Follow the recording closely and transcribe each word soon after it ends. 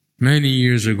Many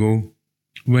years ago,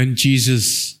 when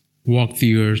Jesus walked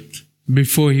the earth,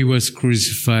 before he was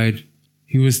crucified,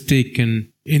 he was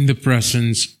taken in the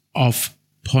presence of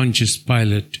Pontius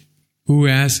Pilate, who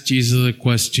asked Jesus a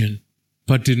question,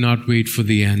 but did not wait for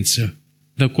the answer.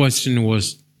 The question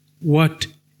was, what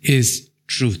is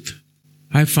truth?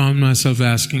 I found myself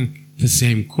asking the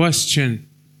same question.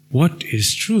 What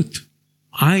is truth?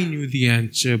 I knew the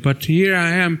answer, but here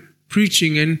I am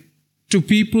preaching to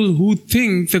people who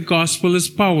think the gospel is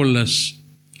powerless.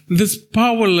 This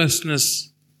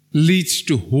powerlessness leads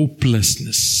to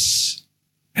hopelessness.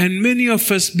 And many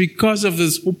of us, because of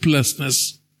this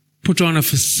hopelessness, put on a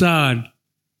facade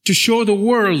to show the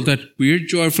world that we're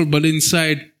joyful, but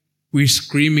inside we're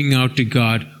screaming out to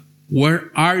God,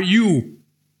 where are you?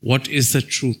 What is the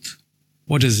truth?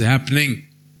 What is happening?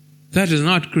 That is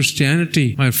not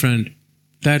Christianity, my friend.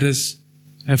 That is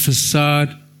a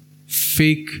facade,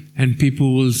 fake, and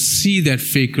people will see that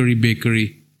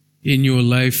fakery-bakery in your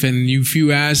life. And if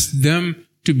you ask them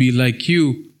to be like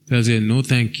you, they'll say, no,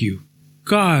 thank you.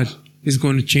 God is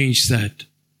going to change that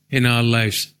in our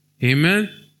lives. Amen?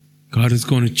 God is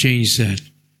going to change that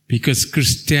because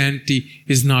Christianity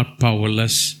is not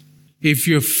powerless. If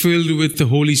you're filled with the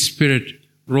Holy Spirit,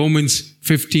 Romans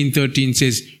 15:13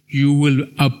 says, you will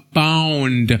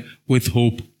abound with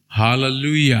hope.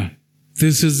 Hallelujah.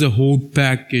 This is the whole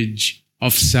package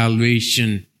of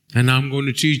salvation. And I'm going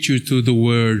to teach you through the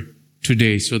word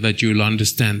today so that you'll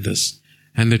understand this.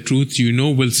 And the truth you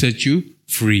know will set you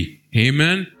free.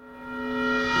 Amen.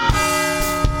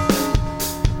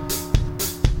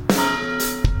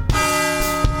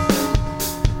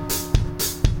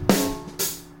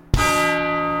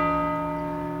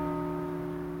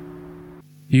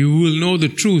 You will know the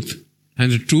truth, and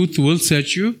the truth will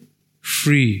set you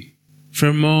free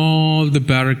from all the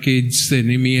barricades the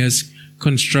enemy has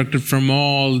constructed, from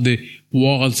all the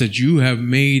walls that you have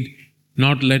made,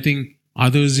 not letting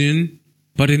others in,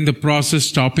 but in the process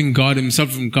stopping God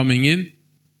himself from coming in.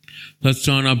 Let's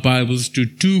turn our Bibles to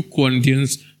 2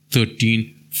 Corinthians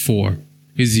 13:4.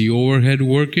 Is the overhead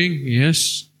working?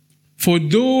 Yes. For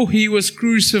though he was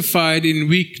crucified in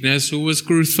weakness, who was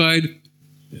crucified?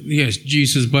 Yes,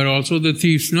 Jesus, but also the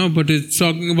thieves. No, but it's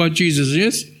talking about Jesus.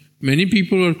 Yes, many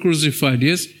people were crucified.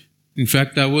 Yes, in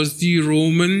fact, that was the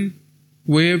Roman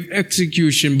way of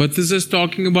execution. But this is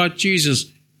talking about Jesus.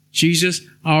 Jesus,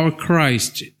 our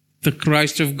Christ, the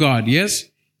Christ of God. Yes,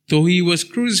 though he was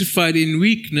crucified in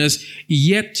weakness,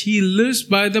 yet he lives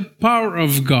by the power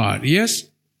of God. Yes.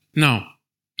 Now,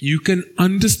 you can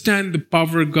understand the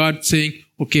power of God saying,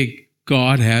 okay,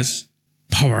 God has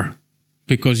power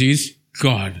because he's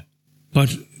God.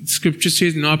 But scripture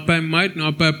says not by might,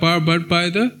 not by power, but by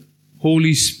the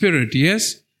Holy Spirit.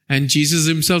 Yes. And Jesus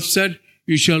himself said,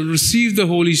 you shall receive the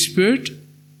Holy Spirit.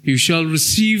 You shall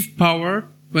receive power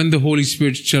when the Holy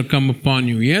Spirit shall come upon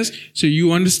you. Yes. So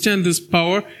you understand this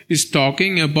power is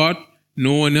talking about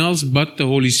no one else but the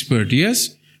Holy Spirit.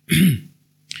 Yes. He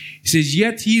says,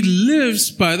 yet he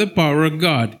lives by the power of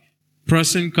God.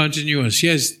 Present continuous.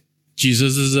 Yes.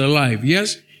 Jesus is alive.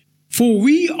 Yes. For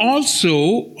we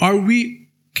also are weak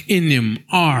in him,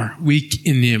 are weak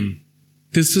in him.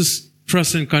 This is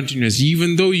present continuous.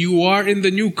 Even though you are in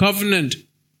the new covenant,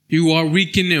 you are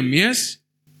weak in him. Yes?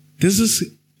 This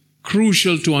is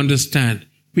crucial to understand.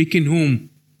 Weak in whom?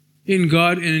 In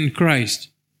God and in Christ.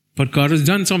 But God has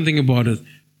done something about it.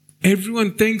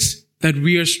 Everyone thinks that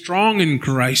we are strong in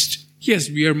Christ. Yes,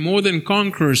 we are more than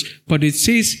conquerors. But it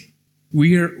says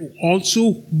we are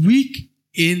also weak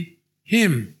in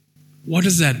him. What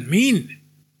does that mean?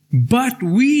 But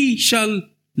we shall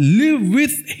live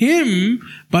with him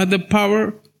by the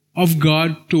power of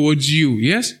God towards you.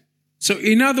 Yes? So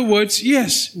in other words,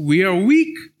 yes, we are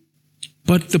weak,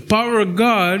 but the power of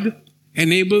God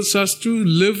enables us to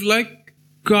live like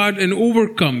God and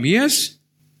overcome. Yes?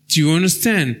 Do you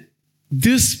understand?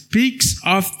 This speaks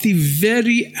of the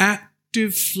very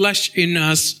active flesh in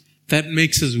us that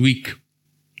makes us weak.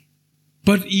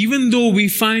 But even though we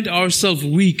find ourselves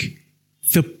weak,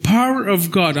 the power of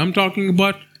God, I'm talking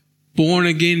about born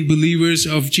again believers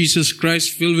of Jesus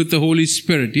Christ filled with the Holy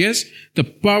Spirit. Yes, the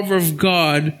power of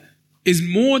God is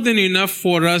more than enough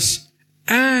for us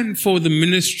and for the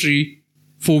ministry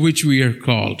for which we are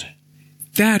called.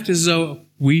 That is how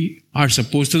we are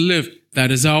supposed to live.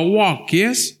 That is our walk.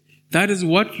 Yes, that is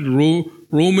what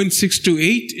Romans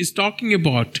 6-8 is talking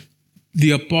about.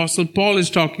 The Apostle Paul is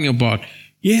talking about.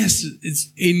 Yes,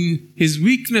 it's in his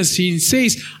weakness, he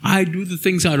says, I do the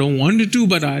things I don't want to do,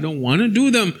 but I don't want to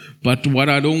do them. But what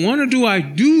I don't want to do, I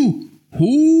do.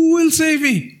 Who will save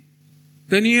me?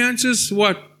 Then he answers,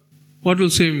 what? What will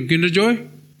save him? Kinder Joy?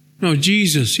 No,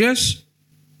 Jesus, yes?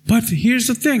 But here's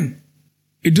the thing.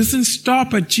 It doesn't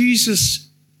stop at Jesus.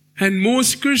 And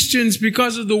most Christians,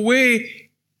 because of the way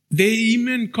they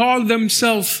even call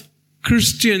themselves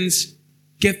Christians,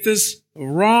 get this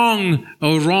wrong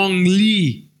or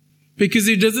wrongly. Because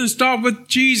it doesn't stop with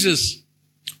Jesus.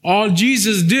 All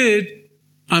Jesus did,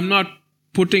 I'm not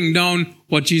putting down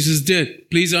what Jesus did.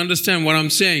 Please understand what I'm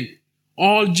saying.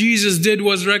 All Jesus did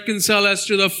was reconcile us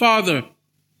to the Father.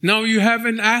 Now you have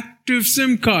an active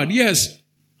SIM card. Yes.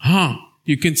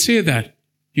 You can say that.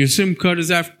 Your SIM card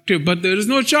is active, but there is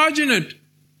no charge in it.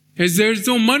 As there is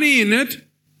no money in it,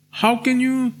 how can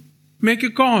you make a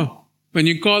call? When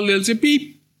you call, they'll say,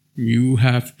 beep. You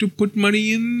have to put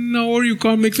money in or you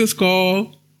can't make this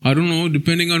call. I don't know,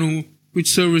 depending on which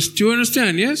service. Do you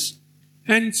understand? Yes?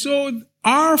 And so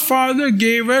our Father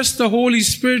gave us the Holy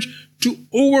Spirit to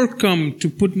overcome, to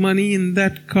put money in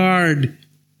that card.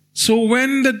 So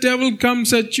when the devil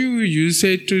comes at you, you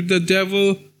say to the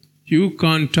devil, you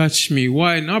can't touch me.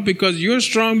 Why? Not because you're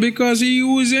strong, because he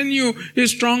who is in you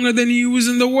is stronger than he who is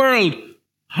in the world.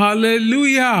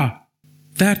 Hallelujah!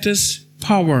 That is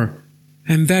power.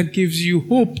 And that gives you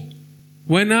hope.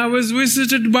 When I was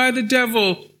visited by the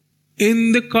devil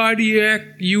in the cardiac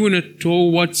unit,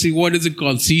 what is it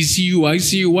called? CCU,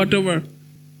 ICU, whatever.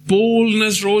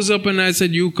 Boldness rose up and I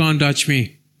said, you can't touch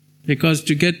me. Because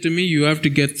to get to me, you have to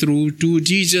get through to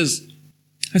Jesus.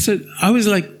 I was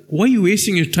like, why are you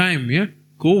wasting your time? Yeah,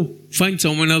 go find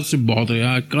someone else to bother.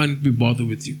 I can't be bothered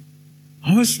with you.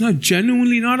 I was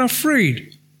genuinely not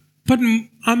afraid. But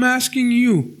I'm asking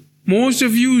you, most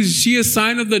of you see a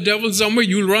sign of the devil somewhere,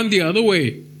 you'll run the other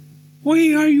way.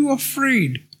 Why are you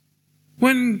afraid?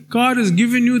 When God has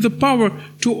given you the power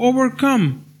to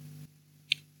overcome.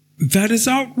 That is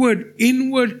outward.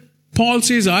 Inward, Paul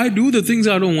says, I do the things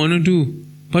I don't want to do.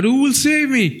 But who will save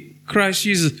me? Christ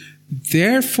Jesus.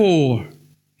 Therefore,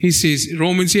 he says,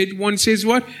 Romans 8:1 says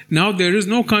what? Now there is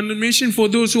no condemnation for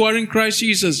those who are in Christ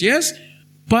Jesus. Yes?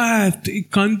 But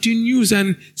it continues,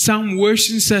 and some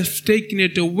versions have taken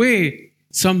it away.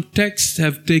 Some texts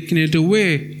have taken it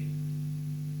away.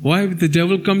 Why? The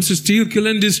devil comes to steal, kill,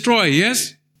 and destroy.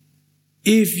 Yes?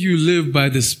 If you live by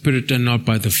the Spirit and not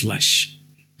by the flesh.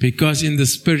 Because in the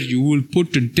Spirit you will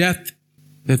put to death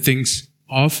the things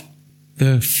of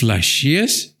the flesh.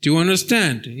 Yes? Do you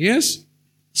understand? Yes?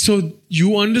 So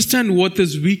you understand what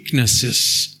this weakness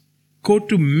is. Go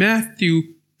to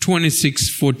Matthew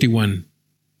 26:41.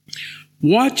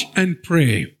 Watch and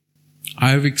pray. I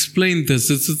have explained this.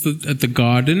 This is at the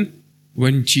garden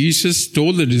when Jesus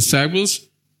told the disciples,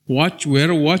 wear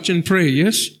a watch and pray.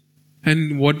 Yes?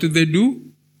 And what did they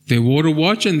do? They wore a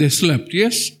watch and they slept.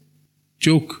 Yes?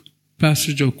 Joke.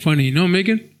 Pastor joke. Funny. No,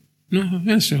 Megan? No?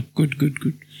 Yes, sir. Good.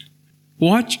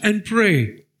 Watch and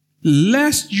pray,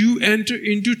 lest you enter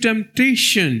into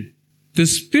temptation. The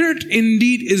spirit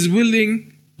indeed is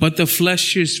willing, but the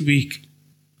flesh is weak.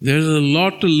 There's a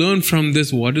lot to learn from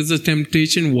this. What is the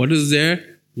temptation? What is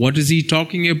there? What is he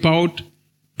talking about?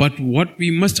 But what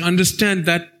we must understand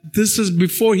that this is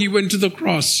before he went to the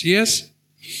cross. Yes?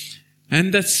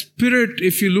 And that spirit,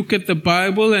 if you look at the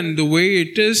Bible and the way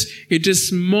it is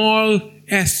small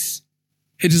s.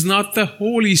 It is not the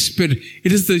Holy Spirit.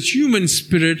 It is the human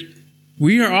spirit.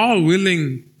 We are all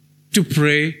willing to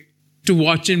pray, to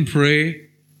watch and pray,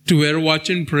 to wear a watch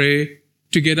and pray,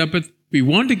 to get up we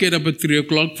want to get up at 3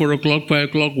 o'clock, 4 o'clock, 5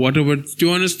 o'clock, whatever. Do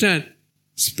you understand?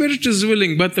 Spirit is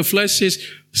willing, but the flesh says,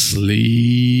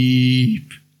 sleep.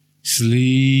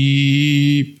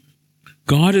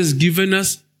 God has given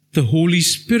us the Holy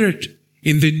Spirit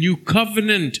in the new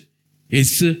covenant.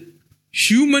 It's the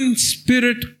human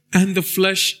spirit and the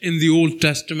flesh in the Old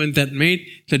Testament that made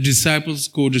the disciples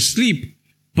go to sleep.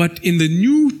 But in the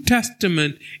New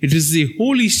Testament, it is the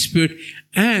Holy Spirit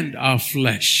and our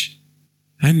flesh.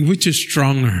 And which is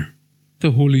stronger?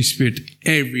 The Holy Spirit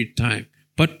every time.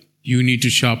 But you need to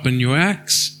sharpen your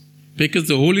axe. Because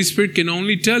the Holy Spirit can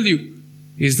only tell you.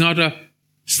 He's not a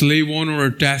slave owner or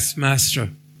a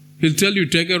taskmaster. He'll tell you,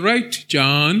 take a right,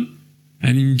 John.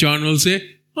 And John will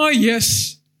say, oh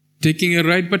yes, taking a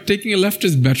right, but taking a left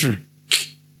is better.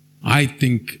 I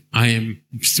think I am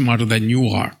smarter than you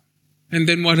are. And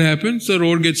then what happens? The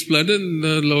road gets flooded and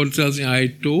the Lord tells me, I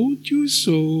told you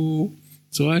so.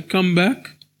 So I come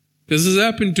back. This has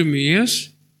happened to me, yes?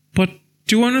 But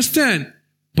do you understand?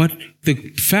 But the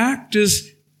fact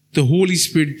is, the Holy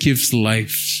Spirit gives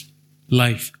life.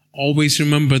 Always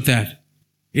remember that.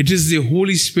 It is the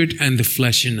Holy Spirit and the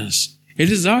flesh in us. It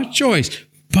is our choice.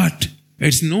 But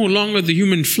it's no longer the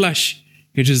human flesh.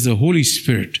 It is the Holy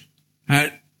Spirit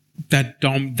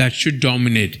that should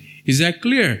dominate. Is that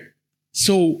clear?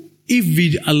 So if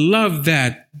we allow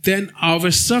that, then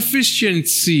our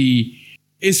sufficiency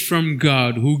is from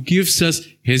God, who gives us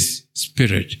His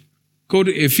Spirit. Go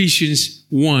to Ephesians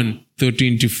 1,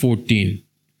 13 to 14.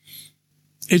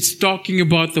 It's talking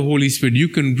about the Holy Spirit. You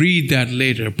can read that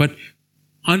later, but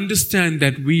understand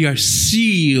that we are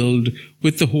sealed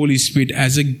with the Holy Spirit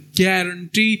as a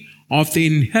guarantee of the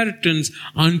inheritance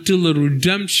until the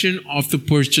redemption of the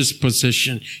purchased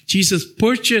possession. Jesus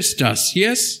purchased us,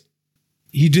 yes?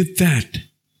 He did that.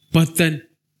 But then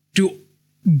to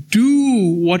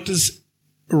do what is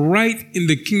right in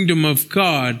the kingdom of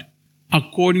God,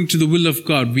 according to the will of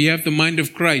God, we have the mind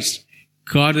of Christ.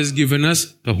 God has given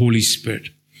us the Holy Spirit.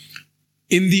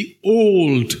 In the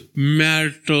old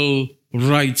marital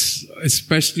rites,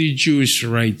 especially Jewish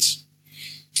rites,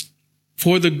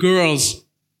 for the girls,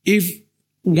 if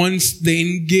once the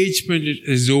engagement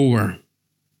is over,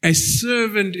 a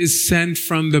servant is sent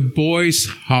from the boy's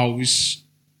house,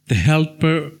 the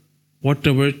helper,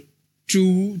 whatever,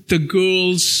 to the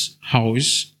girl's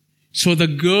house, so the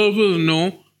girl will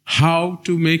know how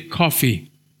to make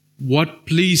coffee, what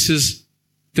pleases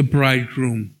the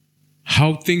bridegroom,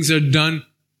 how things are done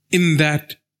in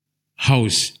that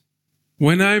house.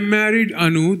 When I married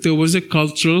Anu, there was a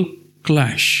cultural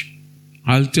clash.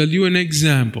 I'll tell you an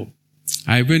example.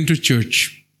 I went to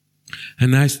church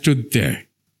and I stood there,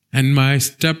 and my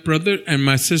stepbrother and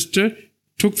my sister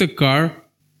took the car,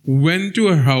 went to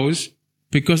her house,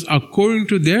 because according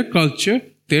to their culture,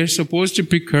 they're supposed to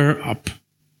pick her up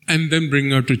and then bring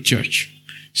her to church.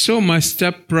 So my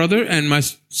stepbrother and my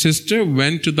sister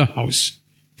went to the house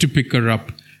to pick her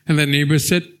up. And the neighbor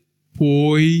said,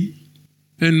 "Poi."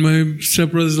 And my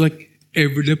stepbrother's like,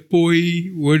 "Evida poi,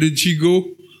 where did she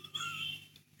go?"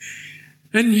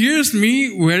 And here's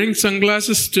me wearing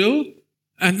sunglasses still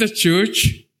at the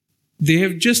church. They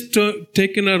have just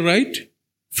taken a right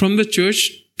from the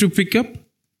church to pick up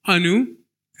Anu.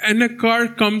 And a car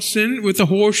comes in with a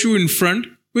horseshoe in front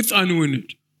with Anu in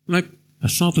it. I'm like,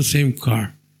 that's not the same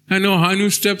car. I know Anu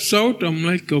steps out. I'm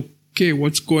like, okay,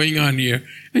 what's going on here?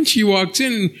 And she walks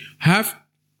in,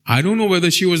 I don't know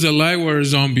whether she was alive or a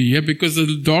zombie, yeah, because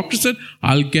the doctor said,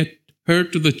 I'll get her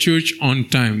to the church on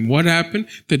time. What happened?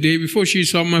 The day before, she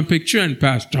saw my picture and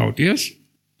passed out, yes?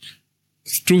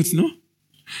 It's truth, no?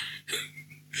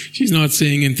 She's not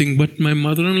saying anything, but my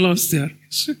mother-in-law's there.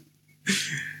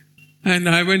 And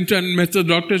I went and met the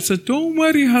doctor and said, don't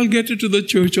worry, I'll get her to the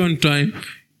church on time.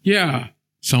 Yeah,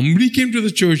 somebody came to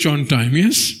the church on time,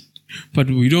 yes? But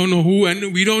we don't know who,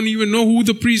 and we don't even know who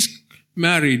the priest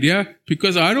married, yeah?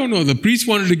 Because I don't know, the priest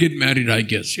wanted to get married, I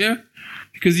guess, yeah?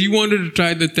 Because he wanted to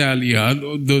try the talia,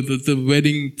 the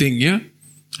wedding thing, yeah?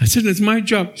 I said, it's my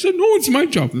job. He said, no, it's my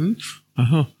job.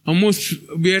 Almost,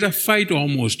 we had a fight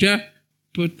almost, yeah?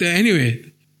 But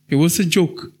anyway, it was a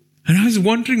joke. And I was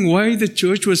wondering why the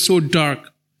church was so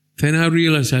dark. Then I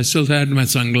realized I still had my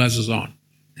sunglasses on.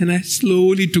 And I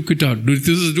slowly took it out. This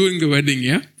is during the wedding,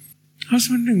 yeah? I was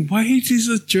wondering, why is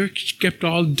the church kept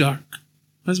all dark?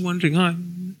 I was wondering,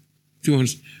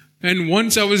 and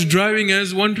once I was driving, I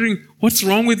was wondering, what's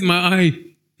wrong with my eye?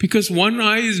 Because one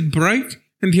eye is bright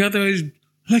and the other is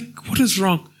like, what is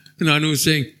wrong? And Anu was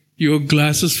saying, your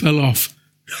glasses fell off.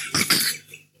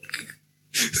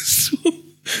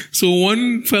 So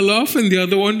one fell off and the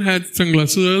other one had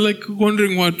sunglasses. I was like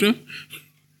wondering what.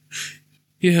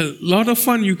 Yeah, a lot of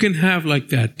fun you can have like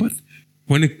that. But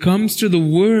when it comes to the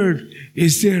Word,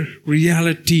 is there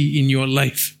reality in your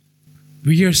life?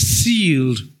 We are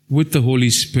sealed with the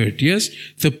Holy Spirit. Yes,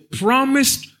 the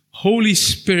promised Holy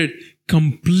Spirit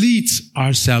completes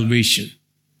our salvation.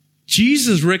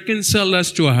 Jesus reconciled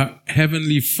us to our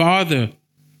Heavenly Father,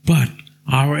 but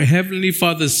our Heavenly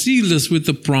Father sealed us with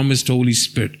the promised Holy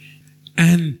Spirit.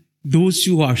 And those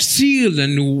who are sealed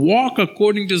and who walk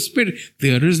according to the Spirit,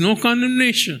 there is no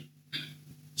condemnation.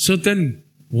 So then,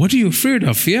 what are you afraid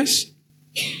of? Yes?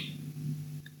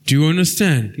 Do you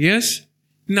understand? Yes?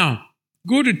 Now,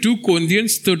 go to 2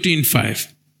 Corinthians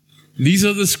 13:5. These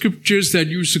are the scriptures that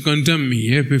used to condemn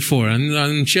me before, and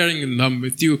I'm sharing them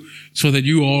with you so that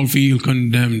you all feel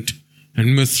condemned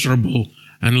and miserable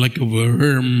and like a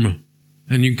worm.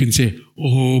 And you can say,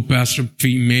 oh, Pastor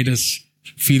P made us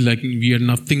feel like we are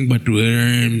nothing but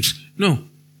worms. No,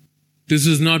 this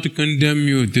is not to condemn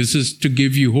you. This is to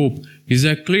give you hope. Is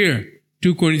that clear?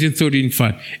 2 Corinthians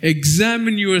 13:5.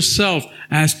 Examine yourself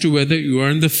as to whether you are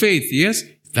in the faith. Yes,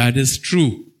 that is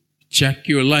true. Check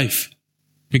your life.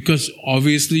 Because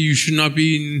obviously you should not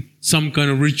be in some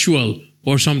kind of ritual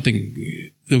or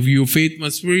something. Your faith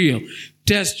must be real.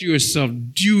 Test yourself.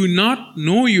 Do you not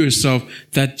know yourself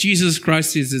that Jesus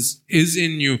Christ is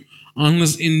in you,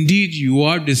 unless indeed you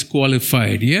are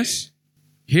disqualified? Yes?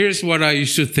 Here's what I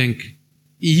used to think.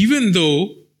 even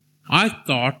though I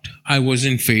thought I was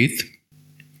in faith,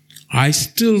 I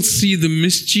still see the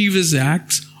mischievous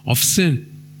acts of sin.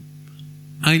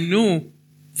 I know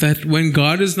that when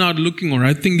God is not looking, or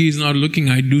I think He's not looking,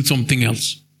 I do something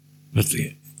else. But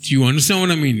do you understand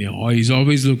what I mean? Oh, He's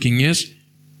always looking, yes.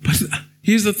 But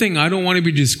here's the thing, I don't want to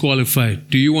be disqualified.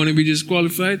 Do you want to be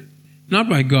disqualified? Not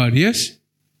by God, yes?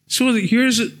 So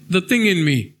here's the thing in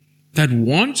me that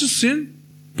wants to sin,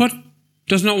 but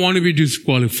does not want to be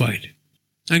disqualified.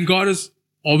 And God is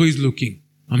always looking.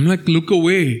 I'm like, look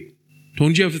away.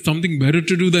 Don't you have something better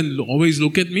to do than always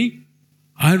look at me?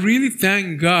 I really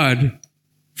thank God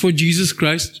for Jesus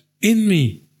Christ in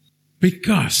me.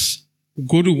 Because,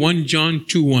 go to 1 John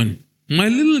 2:1. My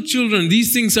little children,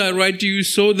 these things I write to you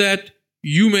so that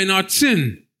you may not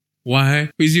sin. Why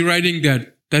is He writing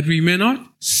that? That we may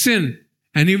not sin.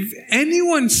 And if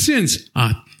anyone sins,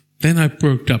 then I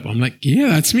perked up. I'm like, yeah,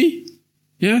 that's me.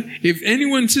 Yeah. If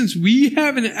anyone sins, we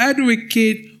have an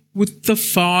advocate with the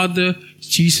Father,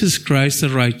 Jesus Christ the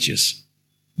righteous.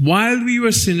 While we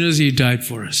were sinners, He died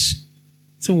for us.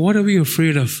 So what are we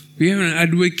afraid of? We have an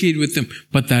advocate with Him.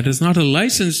 But that is not a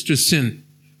license to sin.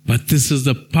 But this is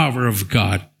the power of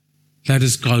God. That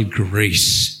is called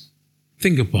grace.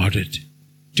 Think about it.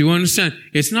 Do you understand?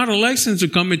 It's not a license to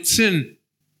commit sin,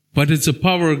 but it's the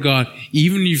power of God.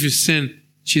 Even if you sin,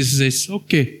 Jesus says,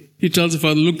 okay. He tells the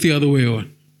Father, look the other way over,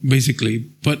 basically.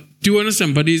 But do you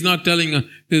understand? But He's not telling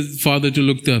His Father to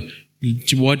look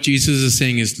what Jesus is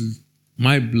saying is,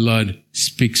 my blood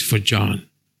speaks for John.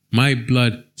 My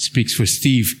blood speaks for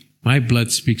Steve. My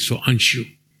blood speaks for Anshu.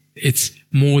 It's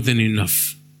more than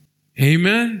enough.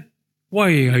 Amen?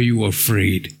 Why are you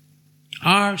afraid?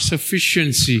 Our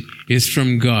sufficiency is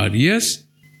from God. Yes?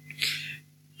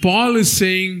 Paul is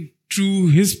saying to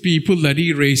his people that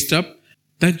he raised up,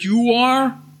 that you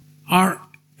are our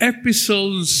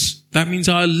epistles, that means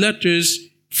our letters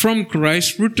from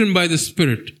Christ written by the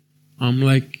Spirit. I'm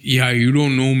like, yeah, you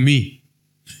don't know me.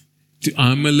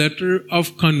 I'm a letter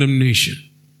of condemnation.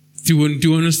 Do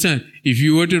you understand? If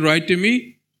you were to write to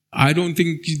me, I don't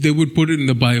think they would put it in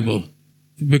the Bible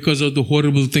because of the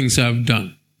horrible things I've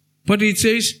done. But it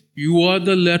says, you are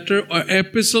the letter or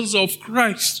epistles of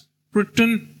Christ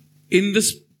written in the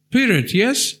Spirit.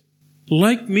 Yes?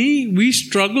 Like me, we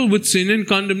struggle with sin and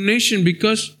condemnation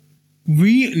because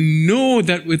we know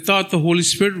that without the Holy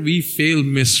Spirit, we fail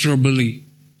miserably.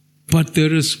 But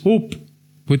there is hope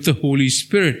with the Holy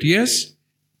Spirit. Yes?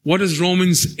 What does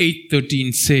Romans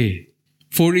 8:13 say?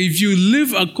 For if you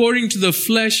live according to the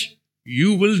flesh,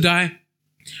 you will die.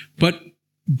 But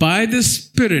by the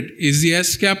Spirit, is the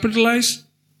S capitalized?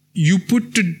 You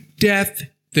put to death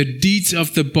the deeds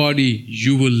of the body,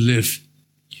 you will live.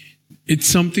 It's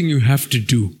something you have to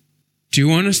do. Do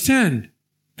you understand?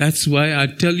 That's why I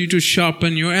tell you to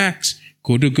sharpen your axe.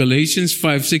 Go to Galatians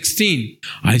 5:16.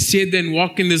 I say then,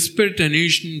 walk in the Spirit, and you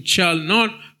shall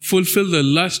not fulfill the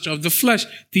lust of the flesh.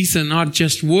 These are not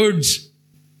just words,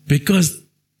 because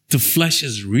the flesh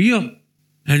is real.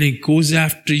 And it goes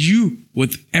after you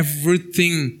with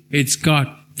everything it's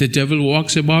got. The devil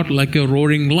walks about like a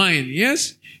roaring lion,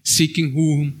 yes? Seeking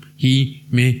whom he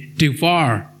may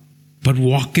devour. But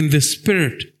walk in the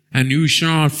Spirit, and you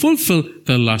shall not fulfill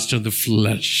the lust of the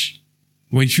flesh.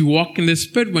 When you walk in the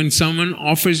Spirit, when someone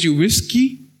offers you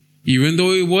whiskey, even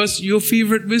though it was your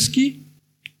favorite whiskey,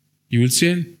 you will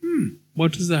say,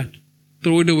 what is that?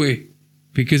 Throw it away,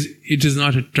 because it is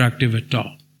not attractive at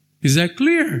all. Is that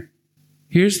clear?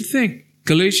 Here's the thing.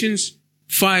 Galatians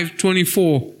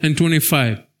 5:24 and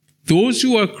 25. Those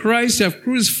who are Christ have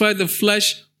crucified the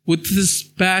flesh with its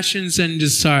passions and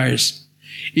desires.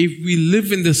 If we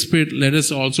live in the Spirit, let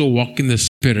us also walk in the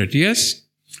Spirit. Yes?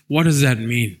 What does that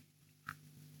mean?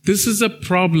 This is a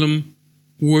problem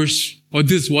worse, or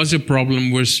this was a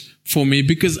problem worse for me,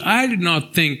 because I did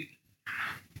not think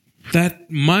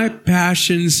that my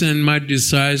passions and my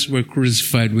desires were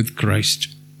crucified with Christ.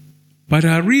 But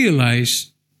I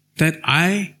realized that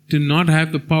I did not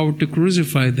have the power to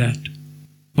crucify that.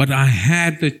 But I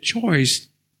had the choice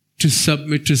to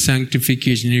submit to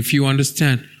sanctification. If you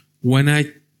understand, when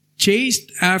I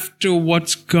chased after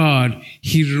what's God,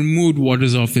 He removed what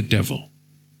is of the devil.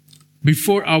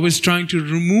 Before, I was trying to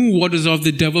remove what is of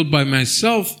the devil by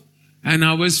myself, and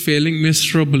I was failing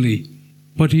miserably.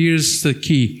 But here's the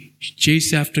key.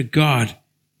 Chase after God,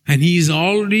 and He has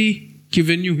already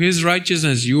given you His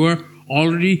righteousness. You are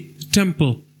already the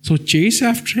temple. So chase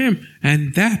after Him,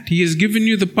 and that He has given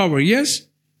you the power. Yes?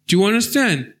 Do you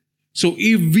understand? So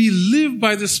if we live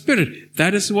by the Spirit,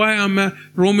 that is why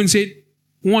Romans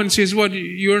 8:1 says what?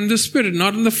 You're in the Spirit,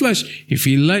 not in the flesh. If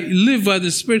we live by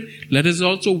the Spirit, let us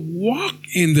also walk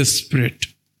in the Spirit.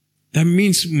 That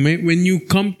means when you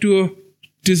come to a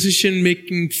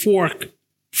decision-making fork,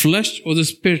 flesh or the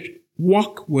Spirit,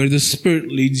 walk where the Spirit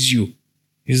leads you.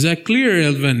 Is that clear,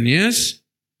 Elvin? Yes?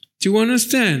 Do you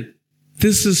understand?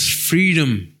 This is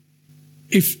freedom.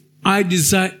 If I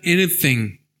desire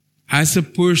anything as a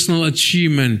personal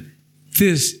achievement,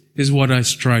 this is what I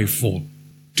strive for.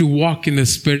 To walk in the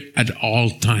Spirit at all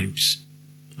times.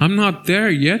 I'm not there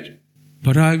yet,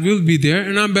 but I will be there,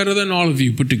 and I'm better than all of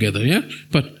you put together, yeah?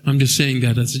 But I'm just saying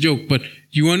that as a joke. But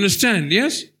you understand,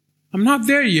 yes? I'm not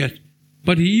there yet,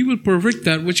 but He will perfect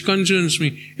that which concerns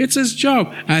me. It's His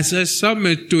job as I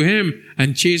submit to Him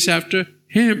and chase after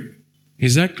Him.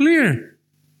 Is that clear?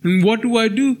 And what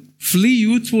do? Flee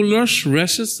youthful lust,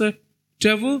 resist the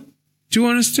devil? Do you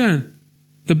understand?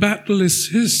 The battle is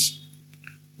His.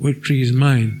 Victory is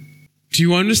mine. Do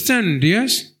you understand?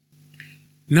 Yes?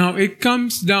 Now it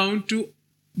comes down to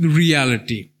the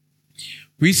reality.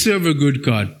 We serve a good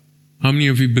God. How many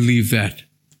of you believe that?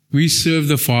 We serve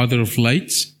the Father of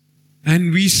lights,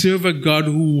 and we serve a God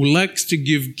who likes to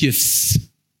give gifts.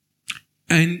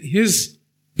 And His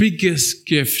biggest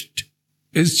gift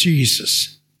is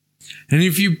Jesus. And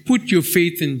if you put your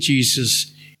faith in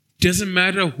Jesus, it doesn't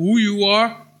matter who you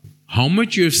are, how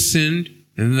much you have sinned,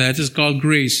 and that is called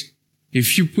grace.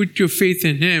 If you put your faith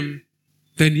in Him,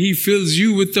 then He fills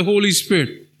you with the Holy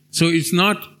Spirit. So it's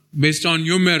not based on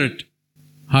your merit.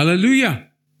 Hallelujah.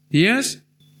 Yes?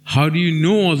 How do you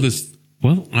know all this?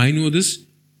 Well, I know this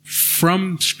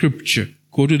from Scripture.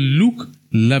 Go to Luke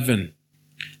 11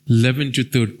 to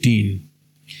 13.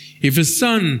 If a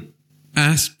son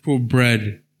asks for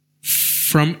bread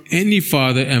from any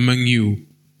father among you,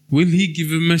 will he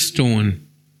give him a stone?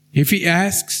 If he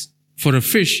asks for a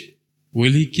fish,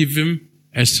 will he give him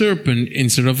a serpent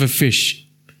instead of a fish?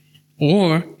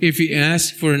 Or if he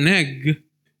asks for an egg,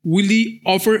 will he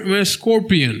offer him a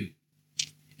scorpion?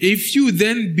 If you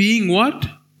then being what?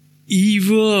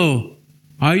 Evil.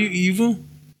 Are you evil?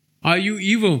 Are you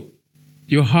evil?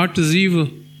 Your heart is evil.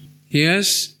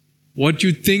 Yes? What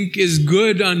you think is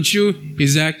good unto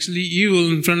is actually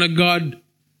evil in front of God.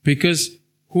 Because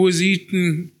who has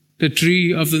eaten the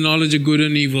tree of the knowledge of good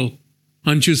and evil?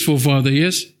 Unto his forefather,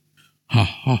 yes? Ha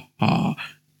ha ha.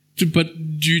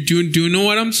 But do you know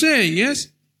what I'm saying? Yes?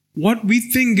 What we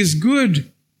think is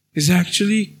good is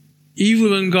actually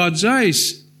evil in God's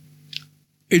eyes.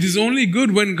 It is only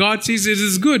good when God says it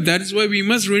is good. That is why we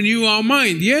must renew our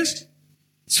mind, yes?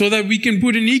 So that we can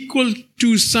put an equal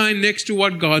to sign next to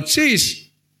what God says,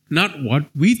 not what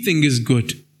we think is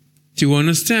good. Do you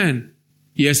understand?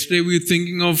 Yesterday we were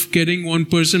thinking of getting one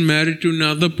person married to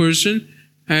another person,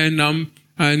 and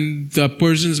the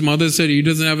person's mother said he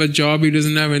doesn't have a job, he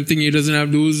doesn't have anything, he doesn't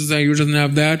have this, he doesn't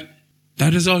have that.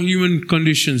 That is all human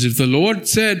conditions. If the Lord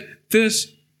said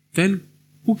this, then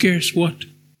who cares what?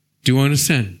 Do you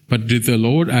understand? But did the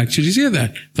Lord actually say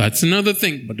that? That's another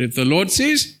thing. But if the Lord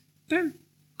says, then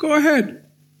go ahead.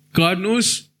 God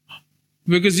knows,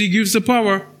 because He gives the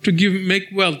power to make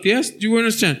wealth. Yes? Do you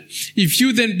understand? If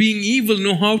you then being evil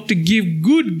know how to give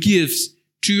good gifts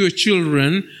to your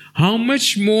children, how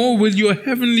much more will your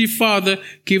Heavenly Father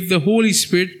give the Holy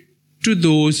Spirit to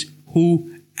those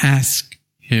who ask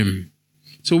Him?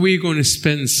 So we're going to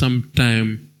spend some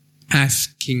time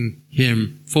asking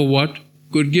Him for what?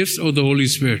 Good gifts or the Holy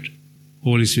Spirit?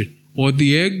 Holy Spirit. Or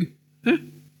the egg?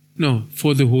 No,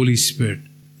 for the Holy Spirit.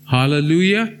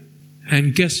 Hallelujah.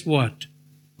 And guess what?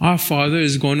 Our Father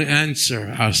is going to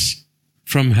answer us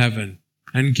from heaven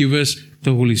and give us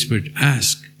the Holy Spirit.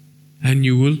 Ask and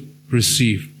you will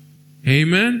receive.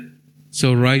 Amen?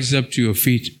 So rise up to your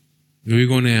feet. We're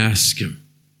going to ask Him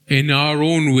in our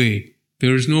own way.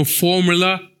 There is no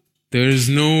formula. There is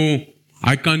no,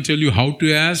 I can't tell you how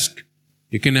to ask.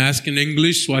 You can ask in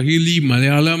English, Swahili,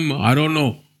 Malayalam, I don't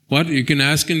know what. You can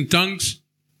ask in tongues.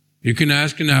 You can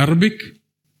ask in Arabic.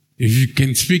 If you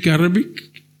can speak Arabic,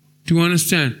 to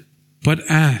understand. But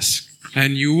ask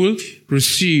and you will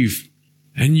receive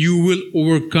and you will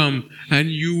overcome and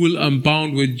you will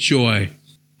abound with joy.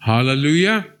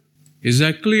 Hallelujah. Is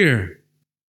that clear?